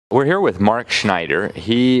We're here with Mark Schneider.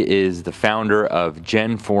 He is the founder of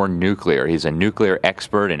Gen 4 Nuclear. He's a nuclear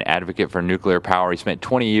expert and advocate for nuclear power. He spent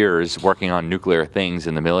 20 years working on nuclear things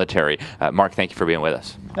in the military. Mark, thank you for being with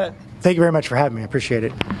us. Thank you very much for having me. I appreciate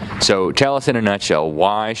it. So tell us in a nutshell,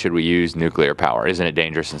 why should we use nuclear power? Isn't it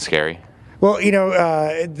dangerous and scary? Well,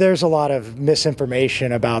 there's a lot of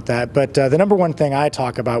misinformation about that, but the number one thing I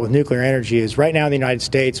talk about with nuclear energy is right now in the United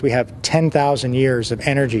States, we have 10,000 years of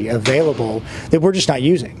energy available that we're just not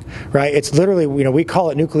using, right? It's literally, we call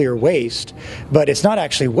it nuclear waste, but it's not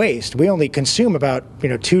actually waste. We only consume about,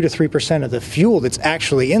 2 to 3% of the fuel that's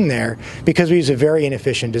actually in there because we use a very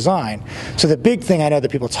inefficient design. So the big thing I know that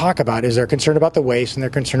people talk about is they're concerned about the waste and they're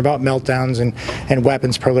concerned about meltdowns and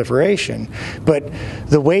weapons proliferation. But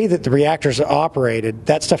the way that the reactors are operated,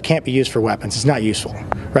 that stuff can't be used for weapons. It's not useful,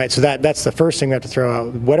 right? So that's the first thing we have to throw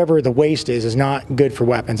out. Whatever the waste is not good for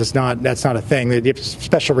weapons. That's not a thing. They have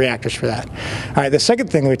special reactors for that. All right. The second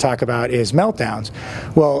thing we talk about is meltdowns.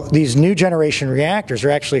 Well, these new generation reactors are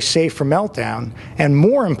actually safe from meltdown, and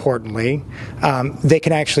more importantly, they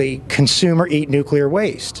can actually consume or eat nuclear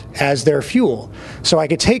waste as their fuel. So I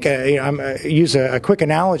could take use a quick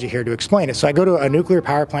analogy here to explain it. So I go to a nuclear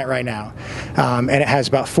power plant right now, and it has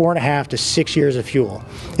about 4.5 to 6 years of fuel.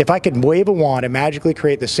 If I could wave a wand and magically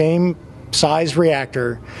create the same size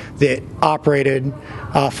reactor that operated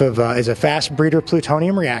off of as a fast breeder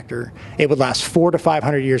plutonium reactor, it would last 400 to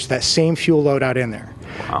 500 years with that same fuel load out in there.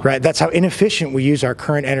 Wow. Right? That's how inefficient we use our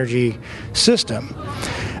current energy system.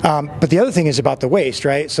 But the other thing is about the waste,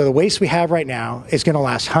 right? So the waste we have right now is going to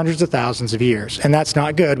last hundreds of thousands of years, and that's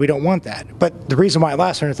not good. We don't want that. But the reason why it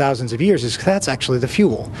lasts hundreds of thousands of years is because that's actually the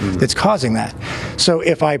fuel that's causing that. So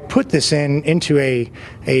if I put this into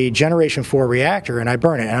a Generation 4 reactor and I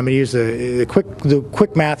burn it, and I'm going to use the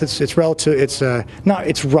quick math. It's relative.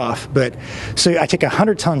 It's rough, but so I take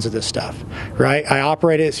 100 tons of this stuff, right? I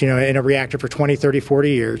operate it, in a reactor for 20, 30, 40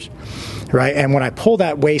 years, right? And when I pull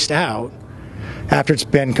that waste out, after it's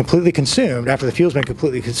been completely consumed, after the fuel's been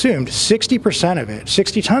completely consumed, 60% of it,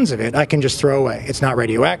 60 tons of it, I can just throw away. It's not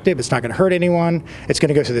radioactive. It's not going to hurt anyone. It's going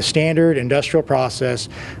to go through the standard industrial process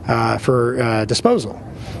for disposal.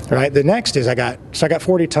 Right. The next is I got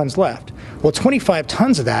 40 tons left. Well, 25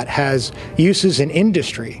 tons of that has uses in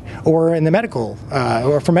industry or in the medical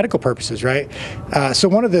or for medical purposes. Right. So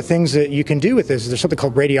one of the things that you can do with this is there's something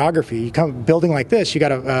called radiography. You come building like this, you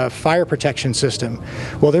got a fire protection system.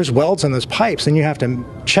 Well, there's welds on those pipes, and you have to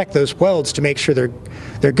check those welds to make sure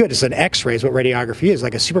they're good. It's an X-ray is what radiography is,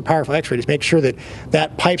 like a super powerful X-ray to make sure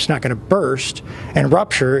that pipe's not going to burst and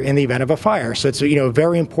rupture in the event of a fire. So it's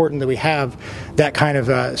very important that we have that kind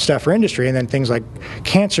of stuff for industry, and then things like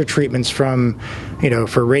cancer treatments from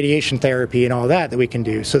for radiation therapy and all that we can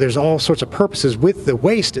do. So there's all sorts of purposes with the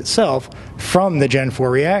waste itself from the Gen 4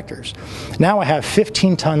 reactors. Now I have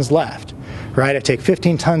 15 tons left. Right, I take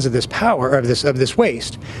 15 tons of this power of this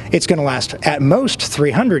waste. It's going to last at most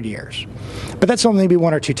 300 years, but that's only maybe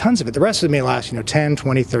 1 or 2 tons of it. The rest of it may last 10,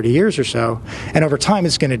 20, 30 years or so, and over time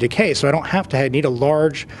it's going to decay. So I don't have to need a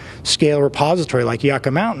large scale repository like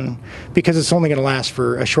Yucca Mountain because it's only going to last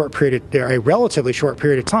for a relatively short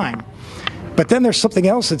period of time. But then there's something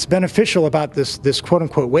else that's beneficial about this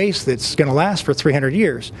quote-unquote waste that's going to last for 300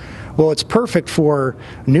 years. Well, it's perfect for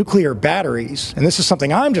nuclear batteries, and this is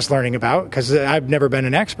something I'm just learning about because I've never been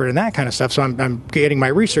an expert in that kind of stuff, so I'm getting my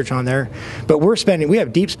research on there. But we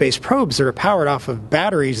have deep space probes that are powered off of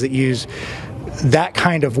batteries that use that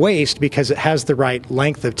kind of waste because it has the right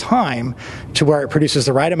length of time to where it produces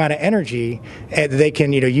the right amount of energy, and they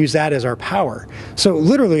can use that as our power. So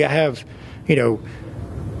literally I have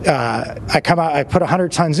I put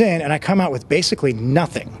 100 tons in, and I come out with basically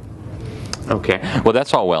nothing. Okay. Well,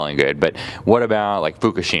 that's all well and good, but what about like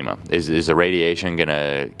Fukushima? Is the radiation going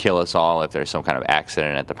to kill us all if there's some kind of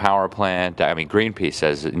accident at the power plant? I mean, Greenpeace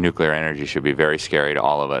says nuclear energy should be very scary to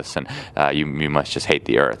all of us, and you must just hate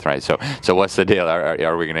the Earth, right? So what's the deal?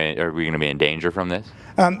 Are we going to be in danger from this?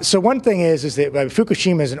 So one thing is that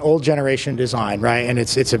Fukushima is an old generation design, right? And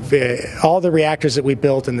it's all the reactors that we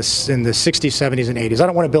built in the 60s, 70s, and 80s. I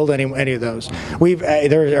don't want to build any of those.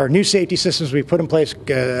 There are new safety systems we've put in place.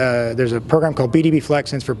 There's a program called BDB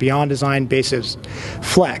Flex, stands for Beyond Design Basis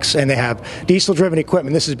Flex, and they have diesel-driven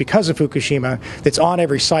equipment. This is because of Fukushima that's on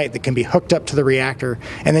every site that can be hooked up to the reactor,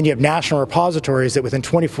 and then you have national repositories that within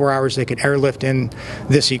 24 hours they can airlift in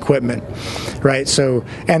this equipment, right? So,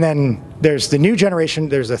 and then there's the new generation,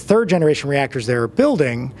 there's the third generation reactors they're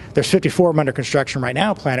building. There's 54 of them under construction right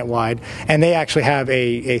now planet-wide, and they actually have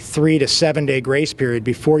a 3 to 7 day grace period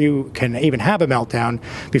before you can even have a meltdown,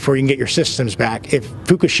 before you can get your systems back. If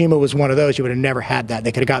Fukushima was one of those, you would have never had that.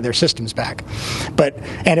 They could have gotten their systems back.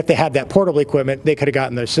 And if they had that portable equipment, they could have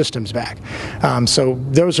gotten their systems back. So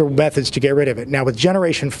those are methods to get rid of it. Now with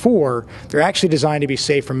Generation 4, they're actually designed to be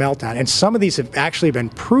safe from meltdown, and some of these have actually been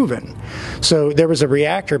proven. So there was a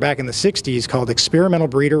reactor back in the 60s called Experimental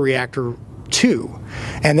Breeder Reactor 2,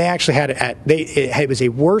 and they actually had it was a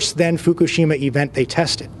worse than Fukushima event they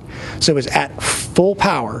tested. So it was at full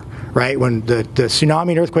power, right? When the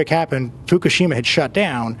tsunami and earthquake happened, Fukushima had shut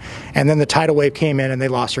down, and then the tidal wave came in and they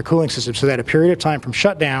lost their cooling system. So they had a period of time from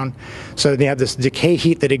shutdown, so they have this decay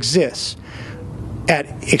heat that exists. At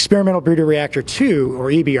Experimental Breeder Reactor 2, or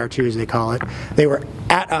EBR2 as they call it, they were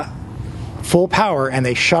at full power and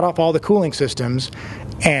they shut off all the cooling systems,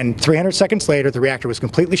 and 300 seconds later the reactor was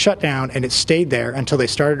completely shut down, and it stayed there until they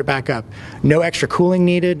started it back up. No extra cooling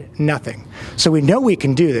needed, nothing. So we know we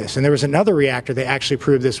can do this, and there was another reactor they actually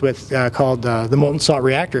proved this with called the molten salt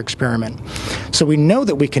reactor experiment. So we know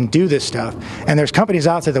that we can do this stuff, and there's companies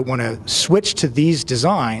out there that want to switch to these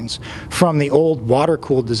designs from the old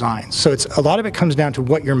water-cooled designs. So a lot of it comes down to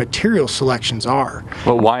what your material selections are.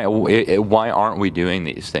 Well, why aren't we doing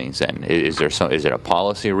these things then? Is it a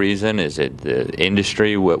policy reason? Is it the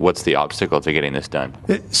industry? What's the obstacle to getting this done?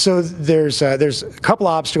 So there's a couple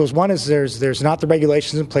of obstacles. One is there's not the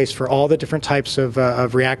regulations in place for all the different types of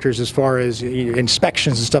reactors as far as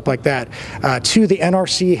inspections and stuff like that. Two, the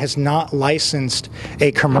NRC has not licensed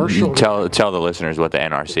a commercial. Tell the listeners what the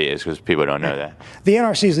NRC is, because people don't know that. The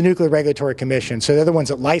NRC is the Nuclear Regulatory Commission. So they're the ones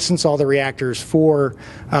that license all the reactors for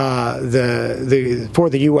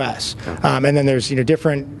the U.S. And then there's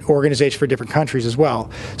different organizations for different countries as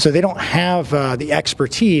well. So they don't have the expertise,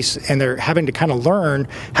 and they're having to kind of learn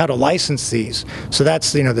how to license these. So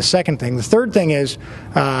that's the second thing. The third thing is,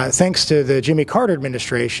 thanks to the Jimmy Carter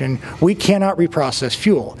administration, we cannot reprocess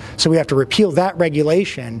fuel. So we have to repeal that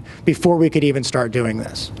regulation before we could even start doing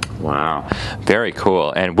this. Wow, very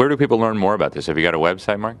cool. And where do people learn more about this? Have you got a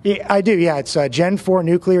website, Mark? Yeah, I do. Yeah, it's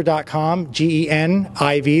gen4nuclear.com.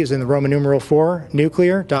 GENIV is in the Roman numeral 4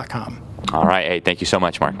 nuclear.com. All right. Hey, thank you so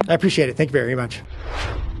much, Mark. I appreciate it. Thank you very much.